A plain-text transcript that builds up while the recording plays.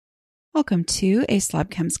Welcome to A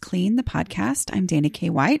Slob Comes Clean, the podcast. I'm Dana K.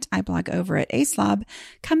 White. I blog over at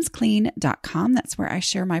aslobcomesclean.com. That's where I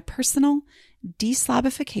share my personal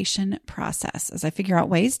deslobification process. As I figure out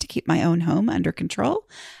ways to keep my own home under control,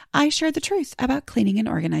 I share the truth about cleaning and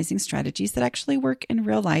organizing strategies that actually work in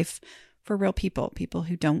real life for real people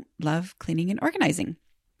who don't love cleaning and organizing.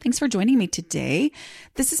 Thanks for joining me today.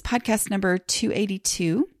 This is podcast number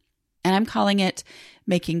 282, and I'm calling it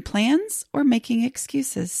Making Plans or Making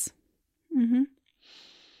Excuses.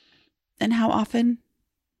 And how often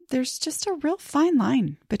there's just a real fine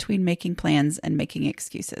line between making plans and making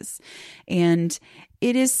excuses. And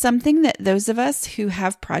it is something that those of us who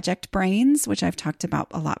have project brains, which I've talked about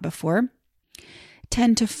a lot before,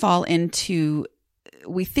 tend to fall into.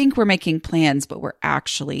 We think we're making plans, but we're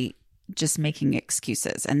actually just making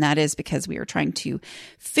excuses. And that is because we are trying to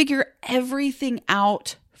figure everything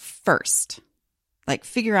out first. Like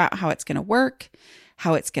figure out how it's going to work,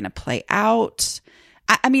 how it's going to play out.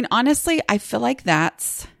 I mean, honestly, I feel like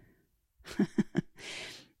that's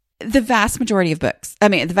the vast majority of books. I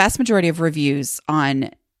mean, the vast majority of reviews on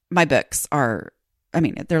my books are,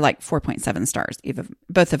 they're like 4.7 stars. Even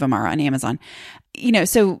both of them are on Amazon.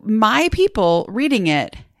 So my people reading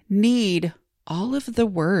it need all of the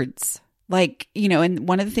words. And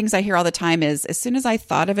one of the things I hear all the time is, as soon as I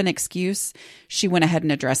thought of an excuse, she went ahead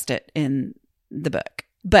and addressed it in the book.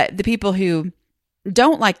 But the people who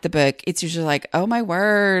don't like the book, it's usually like, oh my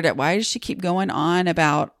word, why does she keep going on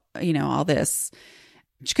about, all this?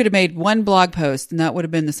 She could have made one blog post and that would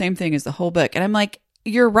have been the same thing as the whole book. And I'm like,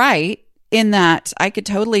 you're right in that I could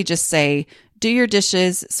totally just say, do your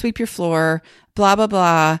dishes, sweep your floor, blah, blah,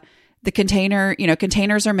 blah. The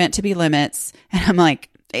containers are meant to be limits. And I'm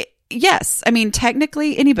like, yes. I mean,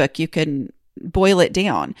 technically any book you can boil it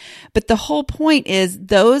down. But the whole point is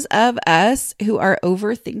those of us who are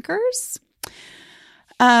overthinkers,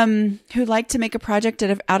 who like to make a project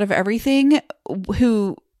out of everything,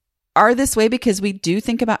 who are this way because we do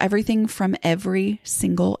think about everything from every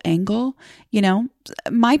single angle.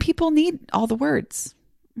 My people need all the words.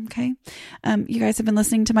 Okay. You guys have been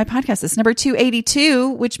listening to my podcast. It's number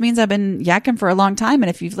 282, which means I've been yakking for a long time. And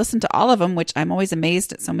if you've listened to all of them, which I'm always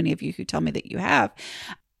amazed at so many of you who tell me that you have,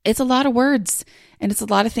 it's a lot of words and it's a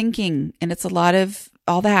lot of thinking and it's a lot of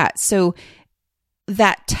all that. So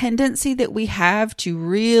that tendency that we have to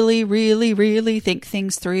really, really, really think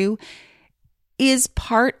things through is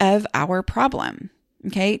part of our problem.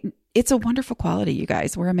 Okay. It's a wonderful quality, you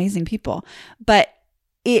guys. We're amazing people, but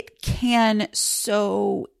it can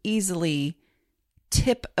so easily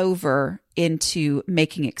tip over into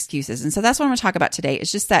making excuses. And so that's what I'm going to talk about today.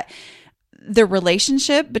 It's just that the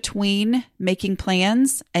relationship between making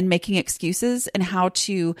plans and making excuses and how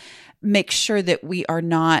to make sure that we are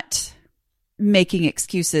not making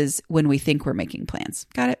excuses when we think we're making plans.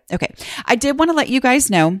 Got it? Okay. I did want to let you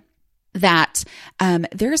guys know that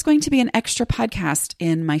there is going to be an extra podcast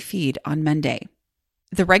in my feed on Monday.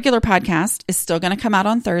 The regular podcast is still going to come out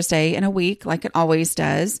on Thursday in a week like it always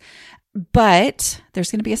does. But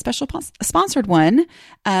there's going to be a special sponsored one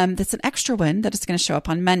that's an extra one that is going to show up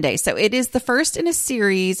on Monday. So it is the first in a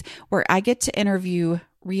series where I get to interview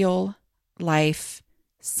real life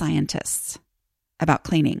scientists about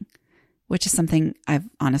cleaning, which is something I've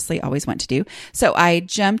honestly always wanted to do. So I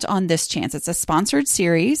jumped on this chance. It's a sponsored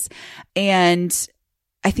series, and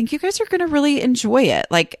I think you guys are going to really enjoy it.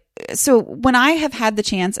 So when I have had the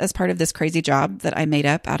chance as part of this crazy job that I made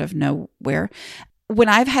up out of nowhere, when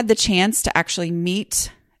I've had the chance to actually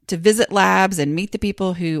visit labs and meet the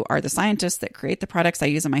people who are the scientists that create the products I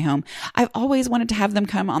use in my home, I've always wanted to have them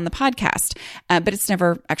come on the podcast, but it's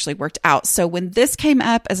never actually worked out. So when this came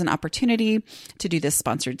up as an opportunity to do this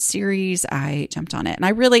sponsored series, I jumped on it. And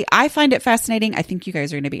I find it fascinating. I think you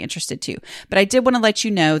guys are going to be interested too. But I did want to let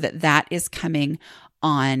you know that is coming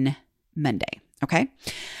on Monday. Okay.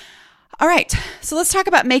 All right. So let's talk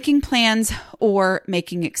about making plans or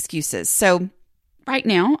making excuses. So right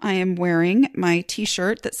now, I am wearing my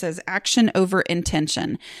t-shirt that says action over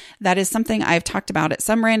intention. That is something I've talked about at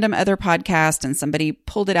some random other podcast, and somebody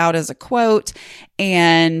pulled it out as a quote,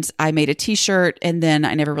 and I made a t-shirt, and then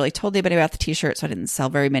I never really told anybody about the t-shirt, so I didn't sell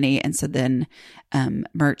very many. And so then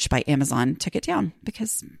Merch by Amazon took it down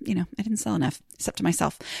because, I didn't sell enough except to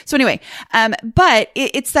myself. So anyway, but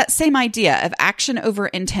it's that same idea of action over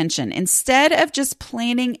intention. Instead of just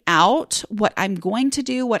planning out what I'm going to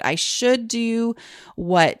do, what I should do,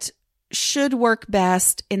 what should work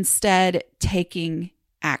best, instead taking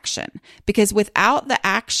action. Because without the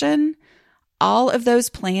action, all of those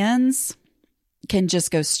plans can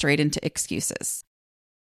just go straight into excuses.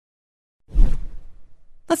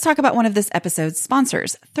 Let's talk about one of this episode's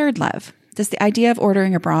sponsors, Third Love. Does the idea of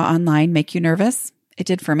ordering a bra online make you nervous? It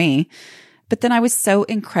did for me. But then I was so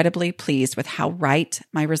incredibly pleased with how right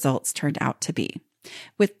my results turned out to be.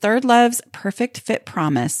 With Third Love's perfect fit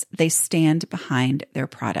promise, they stand behind their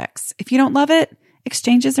products. If you don't love it,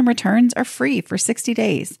 exchanges and returns are free for 60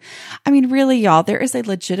 days. I mean, really, y'all, there is a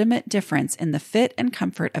legitimate difference in the fit and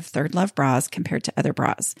comfort of Third Love bras compared to other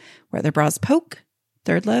bras. Where other bras poke,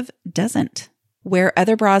 Third Love doesn't. Where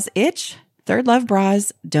other bras itch, Third Love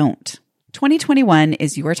bras don't. 2021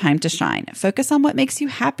 is your time to shine. Focus on what makes you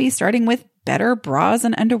happy, starting with better bras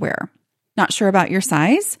and underwear. Not sure about your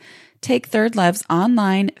size? Take Third Love's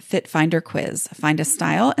online Fit Finder quiz. Find a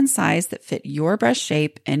style and size that fit your breast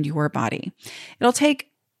shape and your body. It'll take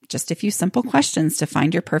just a few simple questions to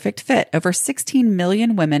find your perfect fit. Over 16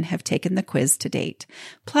 million women have taken the quiz to date.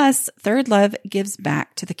 Plus, Third Love gives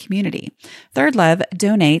back to the community. Third Love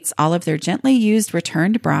donates all of their gently used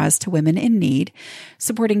returned bras to women in need,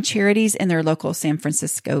 supporting charities in their local San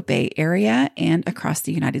Francisco Bay Area and across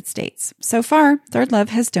the United States. So far, Third Love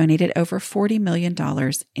has donated over $40 million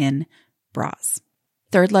in bras.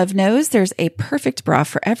 Third Love knows there's a perfect bra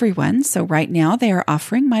for everyone, so right now they are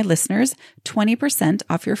offering my listeners 20%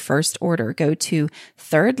 off your first order. Go to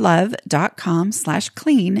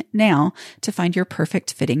thirdlove.com/clean now to find your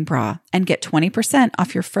perfect fitting bra and get 20%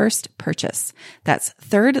 off your first purchase. That's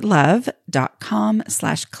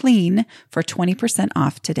thirdlove.com/clean for 20%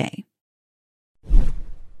 off today.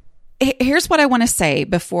 Here's what I want to say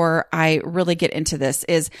before I really get into this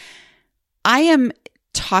is I am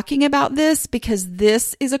talking about this because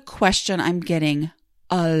this is a question I'm getting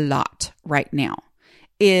a lot right now.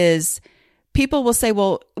 Is people will say,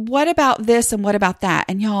 well, what about this and what about that?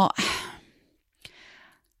 And y'all,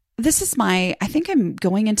 this is I think I'm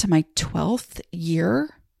going into my 12th year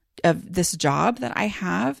of this job that I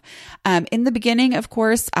have. In the beginning, of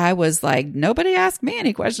course, I was like, nobody asked me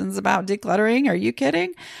any questions about decluttering. Are you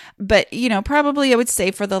kidding? But, probably I would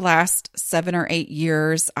say for the last 7 or 8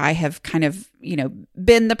 years, I have kind of,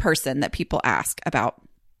 been the person that people ask about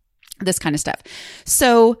this kind of stuff.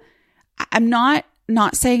 So I'm not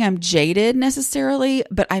saying I'm jaded necessarily,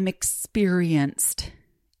 but I'm experienced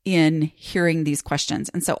in hearing these questions.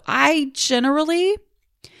 And so I generally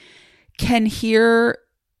can hear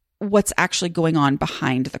what's actually going on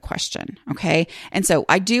behind the question. Okay. And so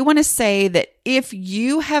I do want to say that if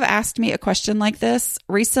you have asked me a question like this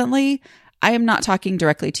recently, I am not talking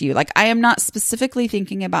directly to you. Like I am not specifically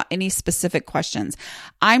thinking about any specific questions.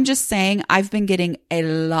 I'm just saying I've been getting a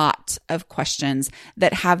lot of questions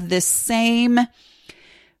that have this same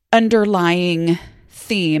underlying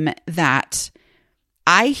theme that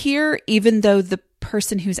I hear, even though the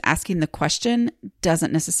person who's asking the question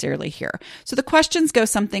doesn't necessarily hear. So the questions go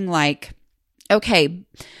something like, okay,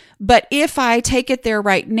 but if I take it there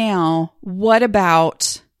right now, what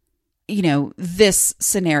about, this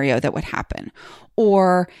scenario that would happen?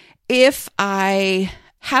 Or if I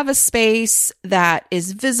have a space that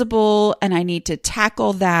is visible and I need to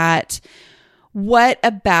tackle that, what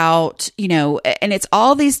about, and it's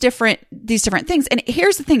all these different things. And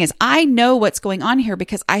here's the thing is I know what's going on here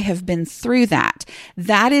because I have been through that.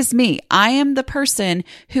 That is me. I am the person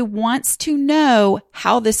who wants to know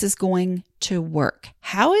how this is going to work.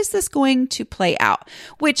 How is this going to play out?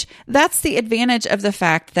 Which that's the advantage of the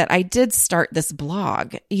fact that I did start this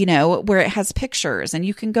blog, where it has pictures and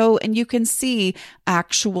you can go and you can see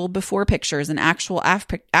actual before pictures and actual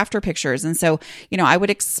after pictures. And so,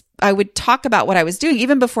 I would talk about what I was doing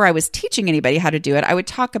even before I was teaching anybody how to do it. I would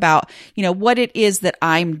talk about, what it is that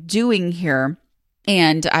I'm doing here,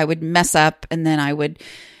 and I would mess up and then I would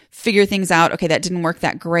figure things out. Okay, that didn't work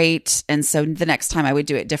that great. And so the next time I would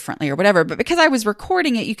do it differently or whatever. But because I was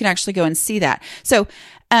recording it, you can actually go and see that. So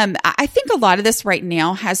I think a lot of this right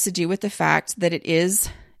now has to do with the fact that it is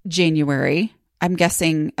January. I'm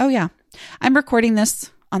guessing, I'm recording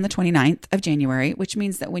this on the 29th of January, which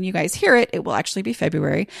means that when you guys hear it, it will actually be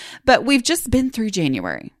February. But we've just been through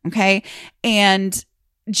January, okay? And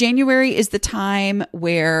January is the time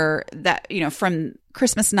where that, from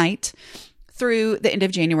Christmas night through the end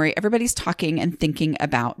of January, everybody's talking and thinking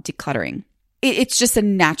about decluttering. It's just a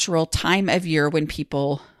natural time of year when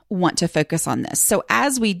people want to focus on this. So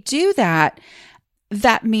as we do that,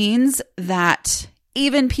 that means that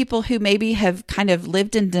even people who maybe have kind of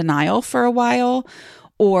lived in denial for a while,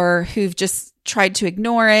 or who've just tried to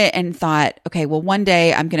ignore it and thought, okay, well, one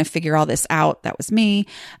day I'm going to figure all this out. That was me.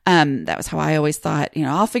 That was how I always thought,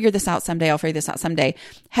 I'll figure this out someday. I'll figure this out someday.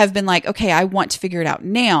 Have been like, okay, I want to figure it out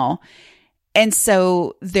now. And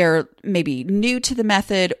so they're maybe new to the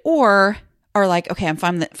method, or are like, okay, I'm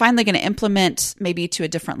finally going to implement maybe to a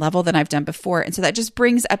different level than I've done before. And so that just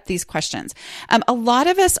brings up these questions. A lot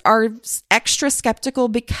of us are extra skeptical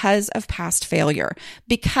because of past failure,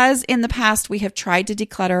 because in the past we have tried to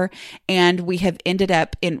declutter and we have ended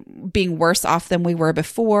up in being worse off than we were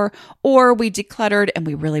before, or we decluttered and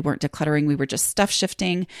we really weren't decluttering. We were just stuff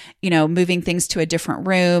shifting, moving things to a different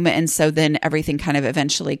room. And so then everything kind of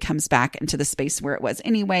eventually comes back into the space where it was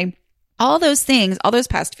anyway. All those things, all those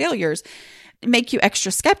past failures make you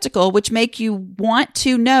extra skeptical, which make you want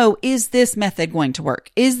to know, is this method going to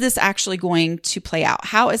work? Is this actually going to play out?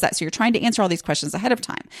 How is that? So you're trying to answer all these questions ahead of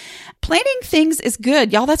time. Planning things is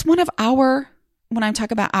good. Y'all, that's one of our, when I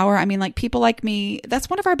talk about our, I mean like people like me,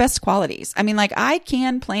 that's one of our best qualities. I mean, like I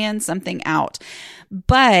can plan something out,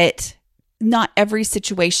 but not every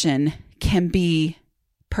situation can be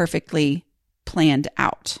perfectly planned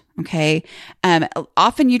out. Okay.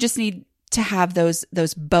 Often you just need to have those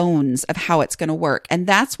bones of how it's going to work. And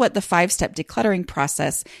that's what the 5-step decluttering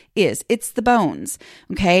process is. It's the bones.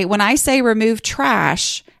 Okay. When I say remove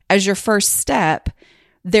trash as your first step,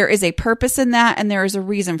 there is a purpose in that. And there is a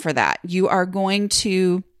reason for that. You are going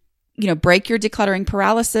to, break your decluttering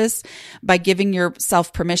paralysis by giving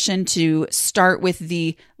yourself permission to start with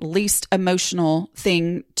the least emotional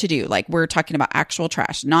thing to do. Like we're talking about actual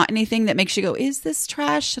trash, not anything that makes you go, is this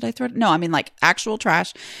trash? Should I throw it? No, I mean like actual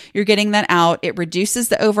trash. You're getting that out. It reduces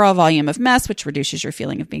the overall volume of mess, which reduces your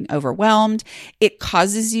feeling of being overwhelmed. It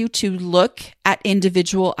causes you to look at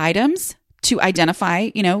individual items to identify,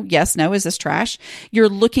 yes, no, is this trash? You're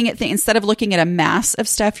looking at things, instead of looking at a mass of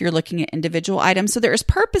stuff, you're looking at individual items. So there is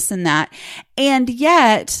purpose in that. And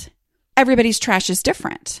yet everybody's trash is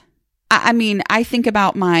different. I mean, I think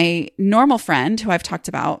about my normal friend who I've talked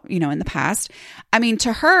about, in the past. I mean,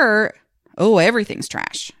 to her, everything's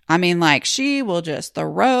trash. I mean, like she will just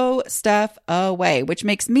throw stuff away, which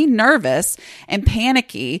makes me nervous and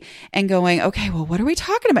panicky and going, okay, well, what are we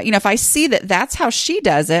talking about? If I see that that's how she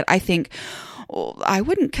does it, I think, I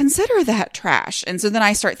wouldn't consider that trash. And so then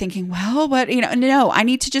I start thinking, well, what, no, I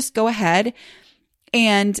need to just go ahead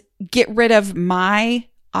and get rid of my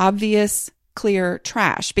obvious clear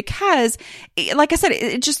trash because like I said,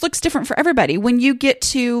 it just looks different for everybody. When you get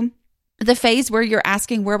to the phase where you're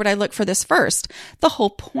asking, where would I look for this first? The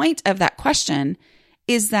whole point of that question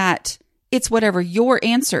is that it's whatever your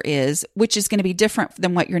answer is, which is going to be different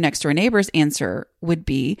than what your next door neighbor's answer would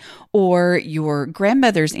be, or your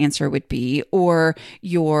grandmother's answer would be, or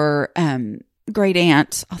your great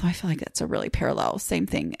aunt. Although I feel like that's a really parallel, same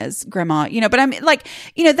thing as grandma, but I'm like,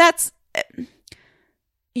 that's,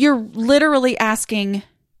 you're literally asking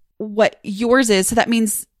what yours is. So that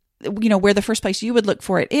means where the first place you would look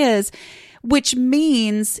for it is, which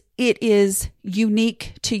means it is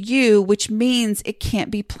unique to you, which means it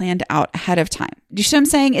can't be planned out ahead of time. Do you see what I'm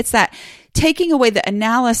saying? It's that taking away the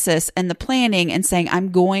analysis and the planning and saying,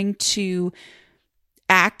 I'm going to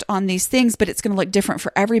act on these things, but it's going to look different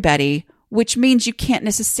for everybody, which means you can't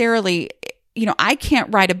necessarily, I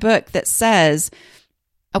can't write a book that says,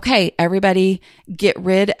 okay, everybody get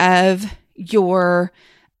rid of your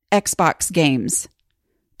Xbox games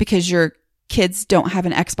because your kids don't have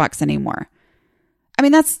an Xbox anymore. I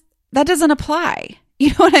mean, that doesn't apply. You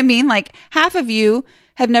know what I mean? Like half of you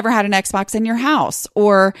have never had an Xbox in your house,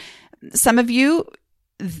 or some of you,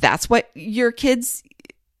 that's what your kids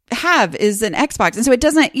have is an Xbox. And so it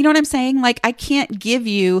doesn't, you know what I'm saying? Like I can't give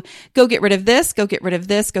you, go get rid of this, go get rid of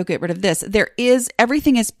this, go get rid of this.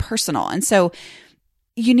 Everything is personal. And so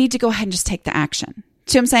you need to go ahead and just take the action.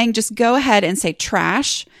 So I'm saying, just go ahead and say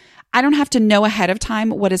trash. I don't have to know ahead of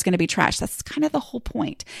time what is going to be trash. That's kind of the whole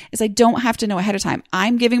point, is I don't have to know ahead of time.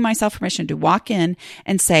 I'm giving myself permission to walk in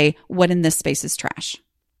and say, what in this space is trash,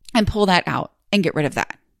 and pull that out and get rid of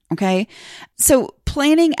that. Okay. So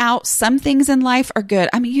planning out some things in life are good.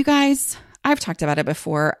 I mean, you guys, I've talked about it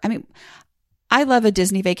before. I mean, I love a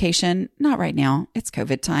Disney vacation. Not right now. It's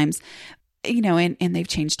COVID times, and they've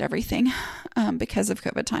changed everything because of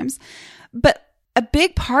COVID times. But a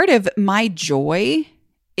big part of my joy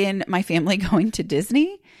in my family going to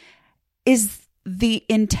Disney is the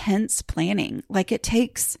intense planning. Like it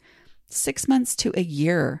takes 6 months to a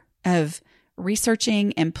year of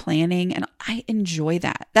researching and planning. And I enjoy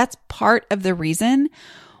that. That's part of the reason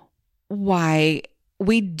why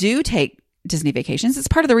we do take Disney vacations. It's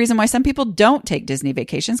part of the reason why some people don't take Disney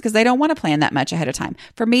vacations, because they don't want to plan that much ahead of time.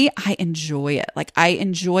 For me, I enjoy it. Like I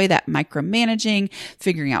enjoy that micromanaging,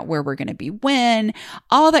 figuring out where we're going to be when,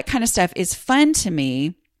 all that kind of stuff is fun to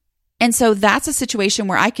me. And so that's a situation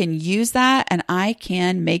where I can use that and I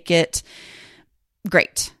can make it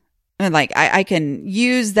great. And like I can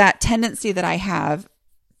use that tendency that I have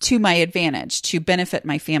to my advantage to benefit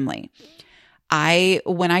my family.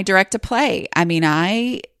 When I direct a play, I mean,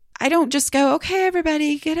 I don't just go, okay,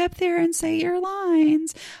 everybody get up there and say your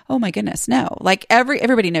lines. Oh my goodness. No, like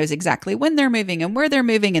everybody knows exactly when they're moving and where they're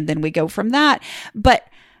moving. And then we go from that. But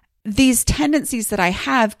these tendencies that I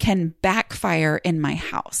have can backfire in my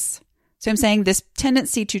house. So I'm saying this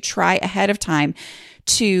tendency to try ahead of time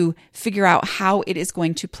to figure out how it is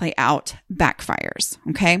going to play out backfires.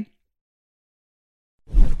 Okay.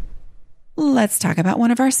 Let's talk about one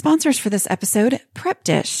of our sponsors for this episode, Prep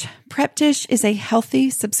Dish. Prep Dish is a healthy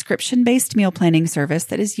subscription-based meal planning service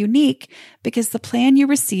that is unique because the plan you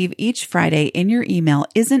receive each Friday in your email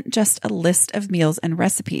isn't just a list of meals and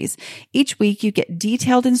recipes. Each week, you get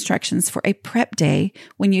detailed instructions for a prep day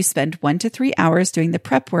when you spend 1 to 3 hours doing the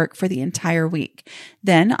prep work for the entire week.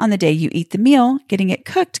 Then, on the day you eat the meal, getting it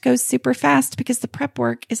cooked goes super fast because the prep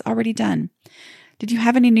work is already done. Did you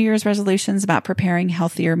have any New Year's resolutions about preparing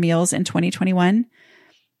healthier meals in 2021?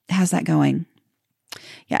 How's that going?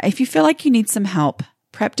 Yeah, if you feel like you need some help,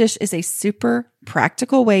 Prep Dish is a super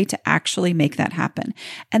practical way to actually make that happen.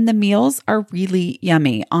 And the meals are really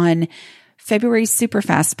yummy. On February's super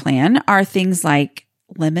fast plan are things like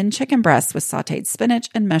lemon chicken breasts with sauteed spinach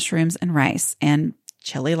and mushrooms and rice, and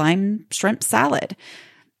chili lime shrimp salad.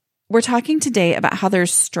 We're talking today about how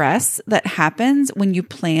there's stress that happens when you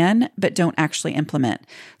plan but don't actually implement.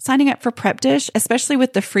 Signing up for Prep Dish, especially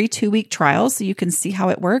with the free 2-week trial so you can see how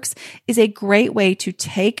it works, is a great way to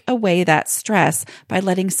take away that stress by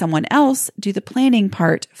letting someone else do the planning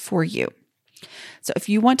part for you. So if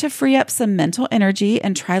you want to free up some mental energy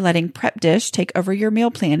and try letting Prep Dish take over your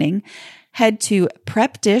meal planning, head to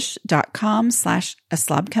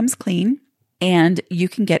prepdish.com/aslobcomesclean. And you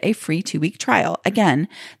can get a free 2-week trial. Again,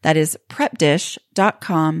 that is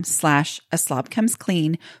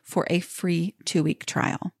prepdish.com/aslobcomesclean for a free 2-week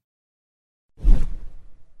trial.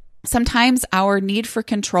 Sometimes our need for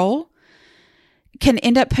control can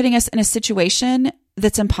end up putting us in a situation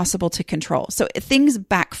that's impossible to control. So things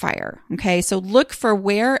backfire. Okay. So look for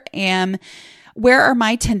where are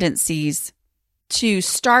my tendencies to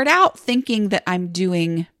start out thinking that I'm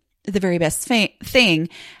doing the very best thing.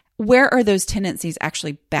 Where are those tendencies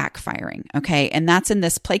actually backfiring? Okay. And that's in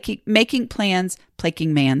this making plans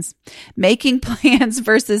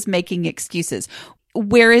versus making excuses.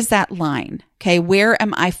 Where is that line? Okay. Where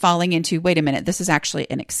am I falling into, wait a minute, this is actually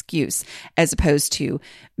an excuse as opposed to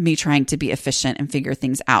me trying to be efficient and figure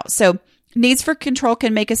things out. So needs for control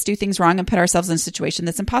can make us do things wrong and put ourselves in a situation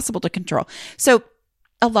that's impossible to control. So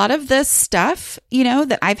a lot of this stuff,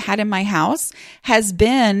 that I've had in my house has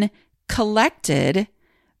been collected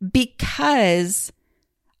because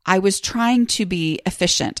I was trying to be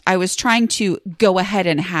efficient. I was trying to go ahead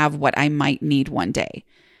and have what I might need one day.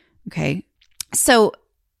 Okay. So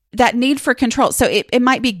that need for control. So it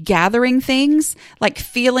might be gathering things, like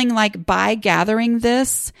feeling like by gathering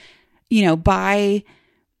this, by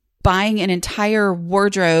buying an entire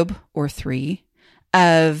wardrobe or 3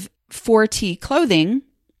 of 4T clothing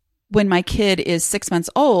when my kid is 6 months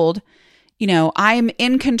old, I'm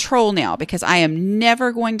in control now because I am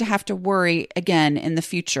never going to have to worry again in the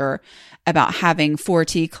future about having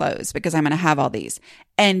 4T clothes because I'm going to have all these.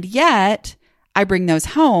 And yet I bring those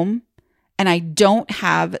home and I don't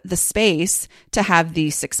have the space to have the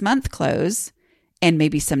 6-month clothes and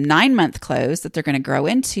maybe some 9-month clothes that they're going to grow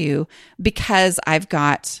into because I've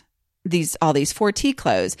got all these 4T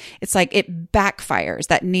clothes. It's like it backfires,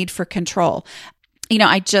 that need for control.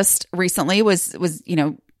 I just recently was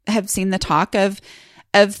have seen the talk of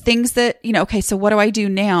things that, okay, so what do I do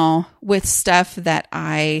now with stuff that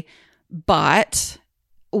I bought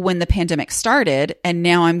when the pandemic started? And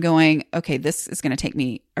now I'm going, okay, this is going to take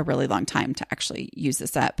me a really long time to actually use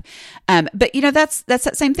this up. But that's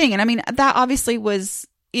that same thing. And I mean, that obviously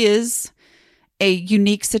is a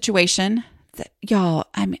unique situation that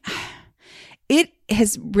it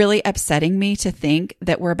is really upsetting me to think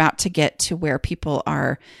that we're about to get to where people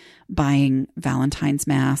are buying Valentine's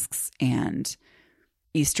masks and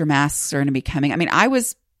Easter masks are going to be coming. I mean, I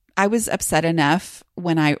was upset enough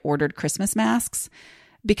when I ordered Christmas masks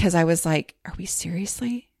because I was like, we're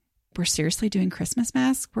seriously doing Christmas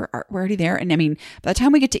masks? We're already there. And I mean, by the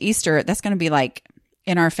time we get to Easter, that's going to be like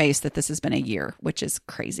in our face that this has been a year, which is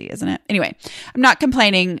crazy, isn't it? Anyway, I'm not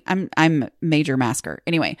complaining. I'm major masker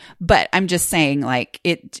anyway, but I'm just saying like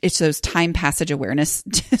it's those time passage awareness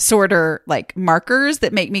disorder like markers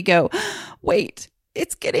that make me go, wait,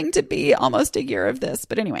 it's getting to be almost a year of this.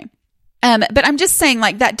 But anyway, but I'm just saying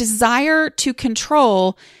like that desire to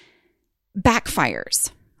control backfires.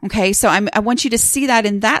 Okay. So I want you to see that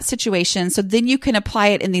in that situation. So then you can apply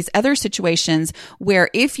it in these other situations where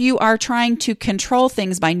if you are trying to control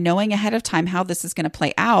things by knowing ahead of time how this is going to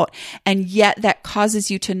play out, and yet that causes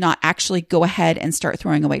you to not actually go ahead and start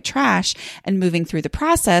throwing away trash and moving through the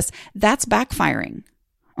process, that's backfiring.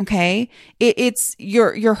 Okay.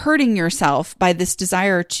 You're hurting yourself by this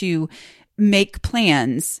desire to make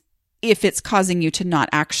plans if it's causing you to not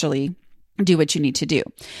actually do what you need to do.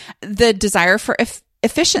 The desire for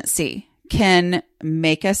efficiency can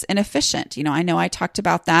make us inefficient. I know I talked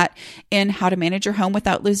about that in How to Manage Your Home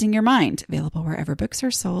Without Losing Your Mind, available wherever books are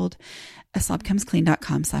sold,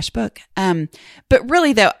 slobcomesclean.com/book. But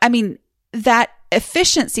really though, that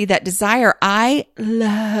efficiency, that desire, I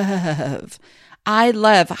love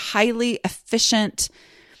highly efficient,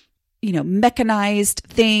 mechanized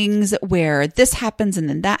things where this happens and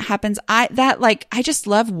then that happens. I just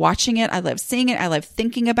love watching it. I love seeing it. I love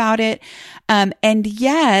thinking about it. And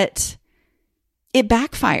yet it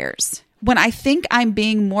backfires. When I think I'm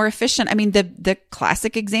being more efficient, the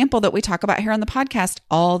classic example that we talk about here on the podcast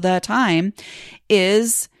all the time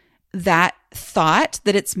is that thought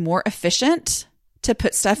that it's more efficient to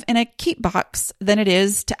put stuff in a keep box than it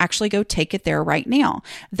is to actually go take it there right now.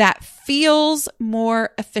 That feels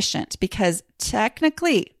more efficient because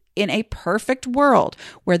technically in a perfect world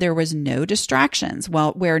where there was no distractions,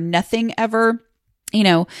 where nothing ever,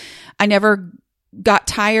 I never got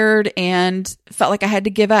tired and felt like I had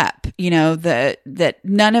to give up, that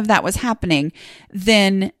none of that was happening,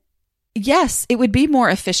 then yes, it would be more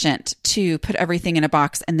efficient to put everything in a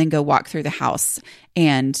box and then go walk through the house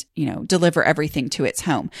and, deliver everything to its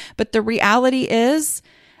home. But the reality is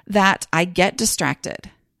that I get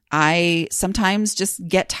distracted. I sometimes just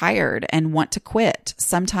get tired and want to quit.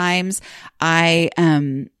 Sometimes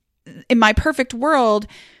in my perfect world,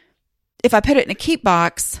 if I put it in a keep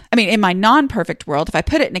box, in my non-perfect world, if I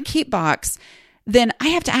put it in a keep box, then I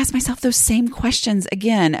have to ask myself those same questions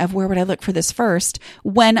again of where would I look for this first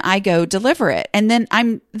when I go deliver it. And then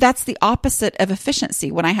that's the opposite of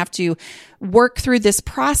efficiency, when I have to work through this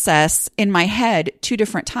process in my head 2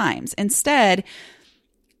 different times. Instead,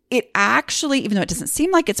 it actually, even though it doesn't seem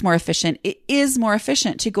like it's more efficient, it is more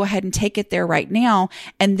efficient to go ahead and take it there right now.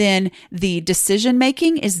 And then the decision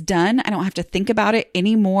making is done. I don't have to think about it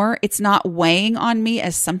anymore. It's not weighing on me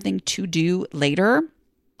as something to do later.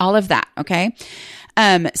 All of that. Okay.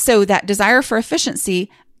 So that desire for efficiency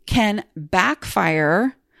can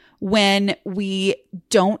backfire when we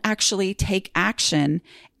don't actually take action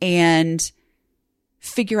and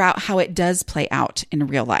figure out how it does play out in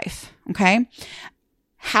real life. Okay.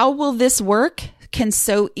 How will this work can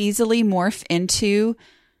so easily morph into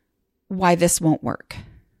why this won't work.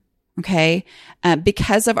 Okay.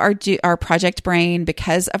 Because of our project brain,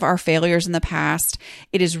 because of our failures in the past,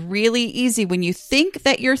 it is really easy when you think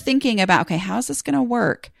that you're thinking about, okay, how's this going to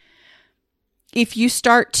work? If you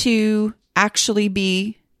start to actually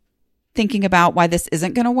be thinking about why this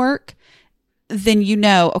isn't going to work, then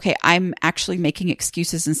okay, I'm actually making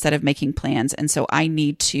excuses instead of making plans. And so I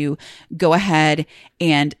need to go ahead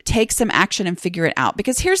and take some action and figure it out.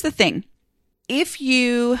 Because here's the thing. If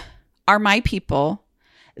you are my people,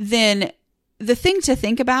 then the thing to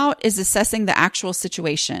think about is assessing the actual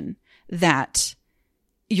situation that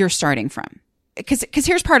you're starting from. Because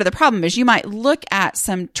here's part of the problem is you might look at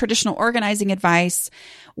some traditional organizing advice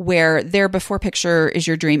where their before picture is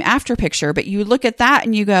your dream after picture, but you look at that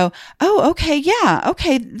and you go, oh, okay, yeah,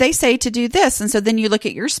 okay, they say to do this. And so then you look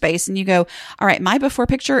at your space and you go, all right, my before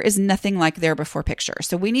picture is nothing like their before picture.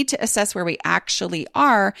 So we need to assess where we actually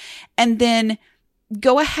are and then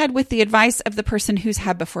go ahead with the advice of the person who's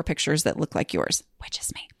had before pictures that look like yours, which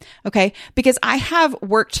is me. Okay. Because I have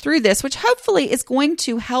worked through this, which hopefully is going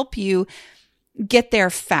to help you get there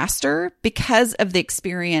faster because of the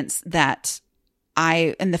experience that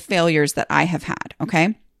and the failures that I have had.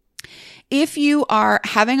 Okay. If you are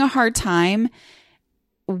having a hard time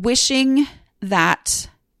wishing that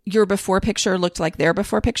your before picture looked like their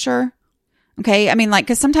before picture, okay.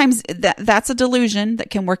 Cause sometimes that's a delusion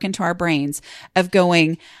that can work into our brains of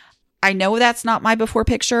going, I know that's not my before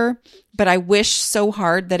picture, but I wish so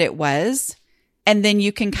hard that it was. And then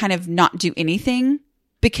you can kind of not do anything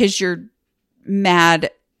because you're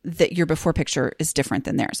mad that your before picture is different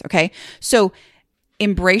than theirs. Okay. So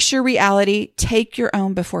embrace your reality, take your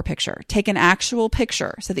own before picture, take an actual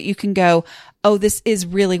picture so that you can go, oh, this is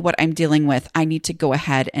really what I'm dealing with. I need to go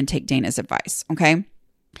ahead and take Dana's advice. Okay.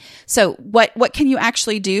 So what can you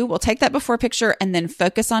actually do? Well, take that before picture and then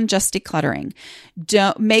focus on just decluttering.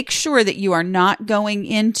 Don't make sure that you are not going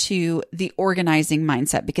into the organizing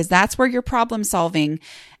mindset because that's where your problem solving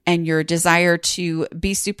and your desire to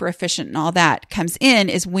be super efficient and all that comes in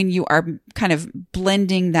is when you are kind of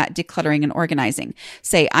blending that decluttering and organizing.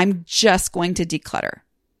 Say, I'm just going to declutter.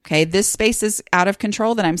 Okay, this space is out of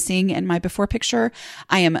control that I'm seeing in my before picture.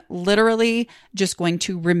 I am literally just going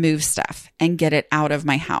to remove stuff and get it out of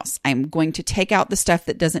my house. I'm going to take out the stuff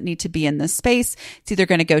that doesn't need to be in this space. It's either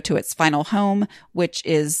going to go to its final home, which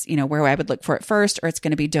is, where I would look for it first, or it's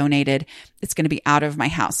going to be donated. It's going to be out of my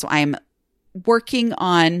house. So I'm working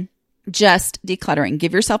on just decluttering.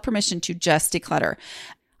 Give yourself permission to just declutter.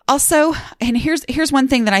 Also, and here's one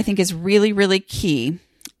thing that I think is really, really key,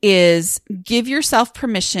 is give yourself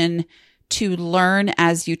permission to learn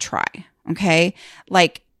as you try. Okay.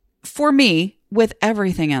 Like for me, with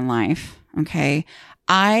everything in life, okay,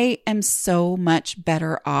 I am so much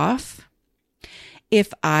better off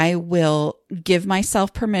if I will give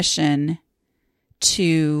myself permission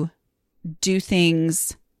to do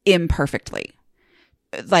things imperfectly.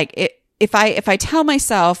 Like if I tell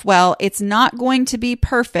myself, well, it's not going to be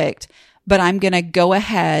perfect, but I'm going to go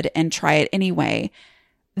ahead and try it anyway,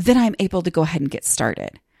 then I'm able to go ahead and get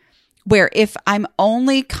started. Where if I'm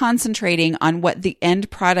only concentrating on what the end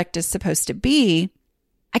product is supposed to be,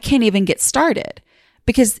 I can't even get started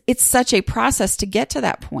because it's such a process to get to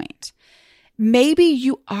that point. Maybe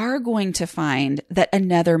you are going to find that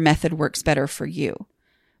another method works better for you,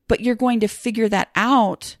 but you're going to figure that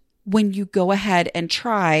out when you go ahead and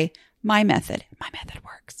try my method. My method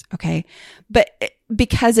works. Okay. But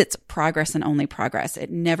because it's progress and only progress, it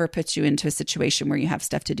never puts you into a situation where you have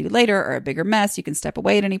stuff to do later or a bigger mess. You can step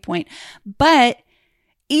away at any point. But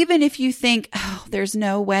even if you think, oh, there's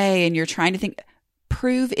no way, and you're trying to think,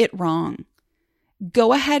 prove it wrong.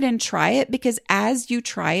 Go ahead and try it, because as you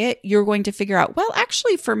try it, you're going to figure out, well,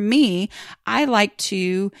 actually for me, I like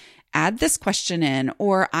to add this question in,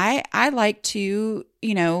 or I like to,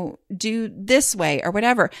 do this way or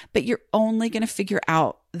whatever, but you're only going to figure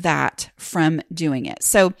out that from doing it.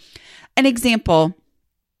 So an example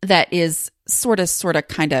that is sort of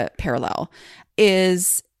kind of parallel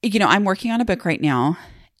is, I'm working on a book right now,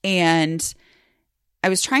 and I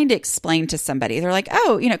was trying to explain to somebody, they're like,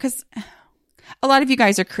 oh, because a lot of you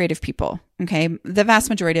guys are creative people. Okay. The vast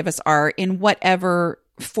majority of us are, in whatever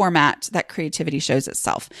format that creativity shows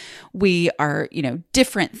itself. We are,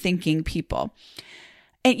 different thinking people.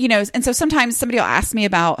 And, and so sometimes somebody will ask me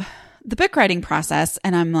about the book writing process,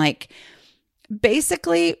 and I'm like,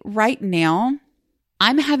 basically right now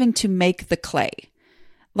I'm having to make the clay.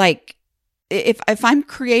 Like if I'm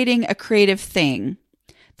creating a creative thing,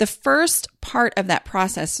 the first part of that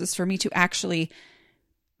process is for me to actually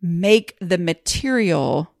make the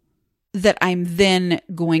material that I'm then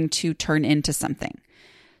going to turn into something.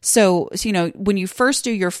 So, when you first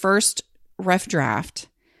do your first rough draft,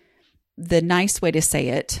 the nice way to say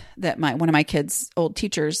it that one of my kids' old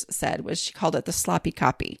teachers said was, she called it the sloppy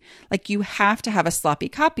copy. Like, you have to have a sloppy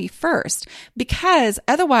copy first, because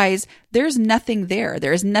otherwise there's nothing there.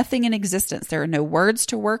 There is nothing in existence. There are no words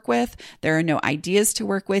to work with. There are no ideas to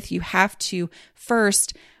work with. You have to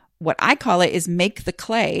first, what I call it, is make the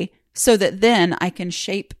clay so that then I can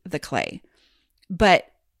shape the clay.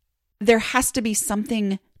 But there has to be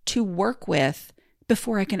something to work with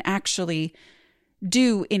before I can actually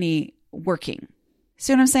do any working.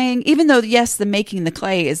 See what I'm saying? Even though, yes, the making the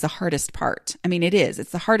clay is the hardest part. I mean, it is.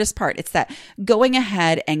 It's the hardest part. It's that going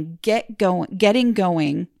ahead and getting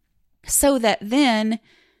going so that then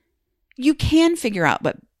you can figure out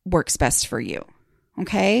what works best for you.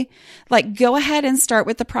 Okay? Like, go ahead and start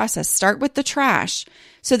with the process. Start with the trash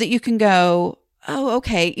so that you can go, oh,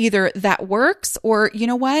 okay, either that works, or you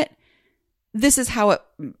know what? This is how it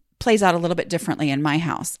plays out a little bit differently in my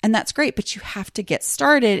house. And that's great, but you have to get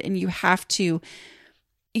started, and you have to,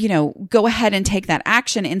 go ahead and take that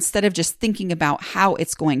action instead of just thinking about how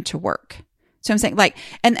it's going to work. So I'm saying, like,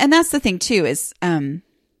 and that's the thing too, is,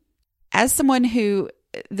 as someone who,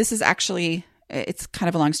 this is actually, it's kind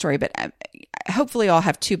of a long story, but hopefully I'll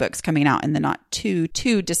have 2 books coming out in the not too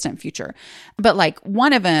distant future. But like,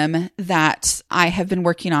 one of them that I have been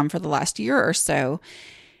working on for the last year or so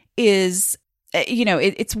is,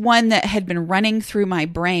 it's one that had been running through my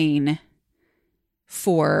brain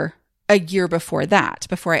for a year before that,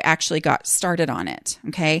 before I actually got started on it.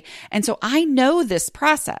 Okay. And so I know this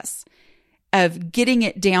process of getting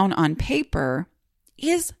it down on paper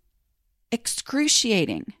is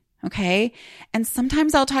excruciating. Okay. And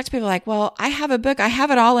sometimes I'll talk to people like, well, I have a book, I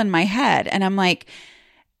have it all in my head. And I'm like,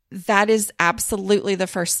 that is absolutely the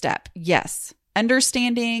first step. Yes.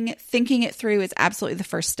 Understanding, thinking it through is absolutely the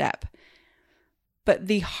first step. But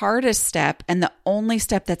the hardest step, and the only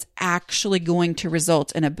step that's actually going to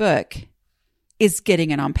result in a book, is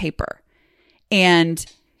getting it on paper. And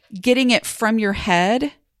getting it from your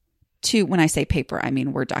head to, when I say paper, I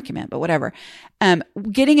mean Word document, but whatever.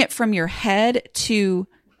 Getting it from your head to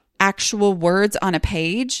actual words on a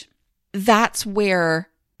page, that's where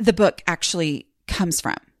the book actually comes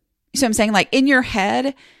from. So I'm saying, like, in your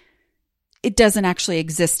head, it doesn't actually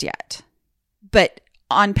exist yet, but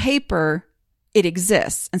on paper, it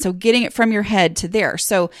exists. And so getting it from your head to there.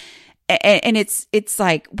 So, and it's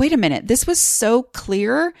like, wait a minute, this was so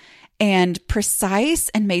clear and precise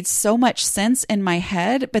and made so much sense in my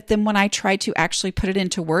head. But then when I tried to actually put it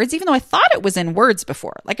into words, even though I thought it was in words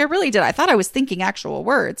before, like I really did, I thought I was thinking actual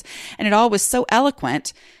words and it all was so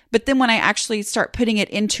eloquent. But then when I actually start putting it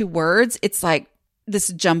into words, it's like this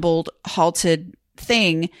jumbled, halted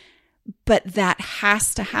thing. But that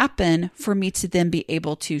has to happen for me to then be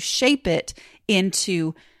able to shape it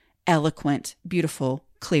into eloquent, beautiful,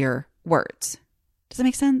 clear words. Does that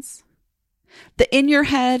make sense? The in your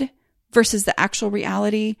head versus the actual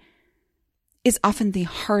reality is often the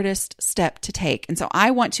hardest step to take. And so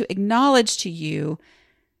I want to acknowledge to you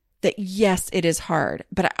that yes, it is hard,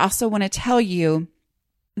 but I also want to tell you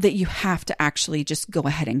that you have to actually just go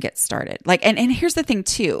ahead and get started. Like, and here's the thing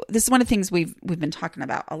too. This is one of the things we've been talking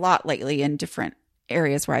about a lot lately in different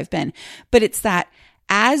areas where I've been, but it's that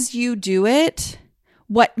as you do it,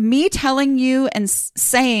 what me telling you and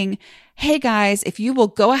saying, hey guys, if you will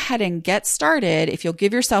go ahead and get started, if you'll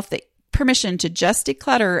give yourself the permission to just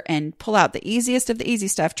declutter and pull out the easiest of the easy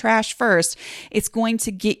stuff, trash first, it's going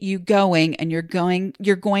to get you going and you're going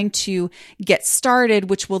to get started,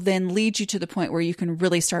 which will then lead you to the point where you can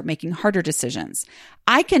really start making harder decisions.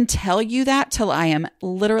 I can tell you that till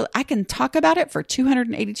I can talk about it for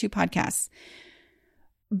 282 podcasts.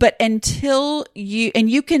 But until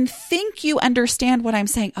you can think you understand what I'm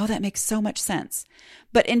saying, oh, that makes so much sense.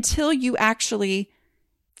 But until you actually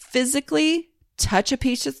physically touch a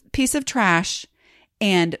piece of trash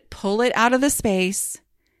and pull it out of the space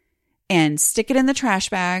and stick it in the trash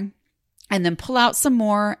bag and then pull out some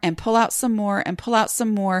more and pull out some more and pull out some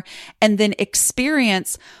more and then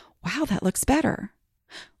experience, wow, that looks better.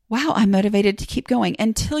 Wow, I'm motivated to keep going.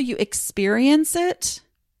 Until you experience it,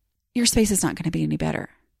 your space is not going to be any better.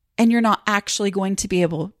 And you're not actually going to be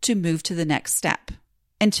able to move to the next step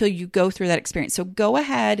until you go through that experience. So go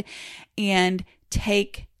ahead and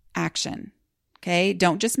take action. Okay.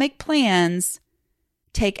 Don't just make plans,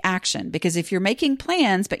 take action. Because if you're making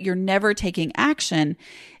plans, but you're never taking action,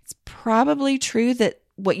 it's probably true that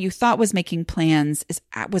what you thought was making plans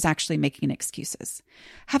was actually making excuses.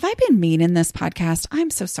 Have I been mean in this podcast? I'm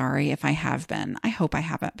so sorry if I have been. I hope I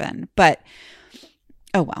haven't been, but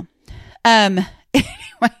oh well. Anyway,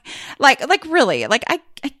 like really, like I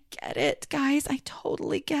get it, guys. I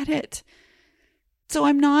totally get it. So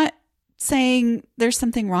I'm not saying there's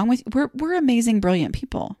something wrong with you. We're amazing, brilliant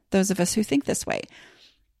people, those of us who think this way.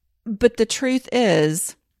 But the truth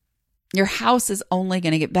is, your house is only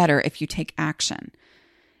going to get better if you take action.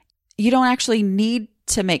 You don't actually need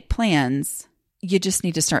to make plans. You just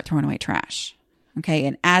need to start throwing away trash. Okay.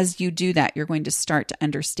 And as you do that, you're going to start to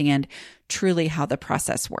understand truly how the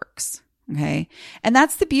process works. Okay. And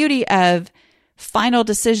that's the beauty of final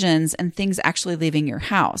decisions and things actually leaving your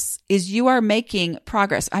house is you are making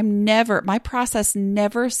progress. My process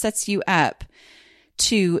never sets you up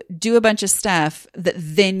to do a bunch of stuff that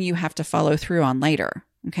then you have to follow through on later.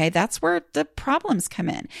 Okay. That's where the problems come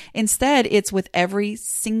in. Instead, it's with every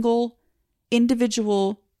single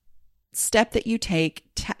individual step that you take,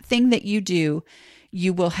 thing that you do,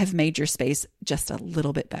 you will have made your space just a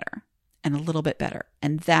little bit better. And a little bit better.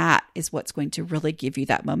 And that is what's going to really give you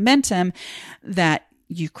that momentum that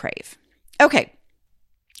you crave. Okay.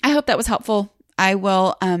 I hope that was helpful. I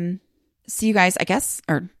will see you guys, I guess,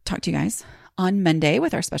 or talk to you guys on Monday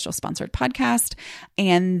with our special sponsored podcast.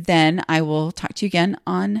 And then I will talk to you again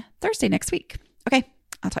on Thursday next week. Okay.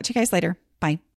 I'll talk to you guys later. Bye.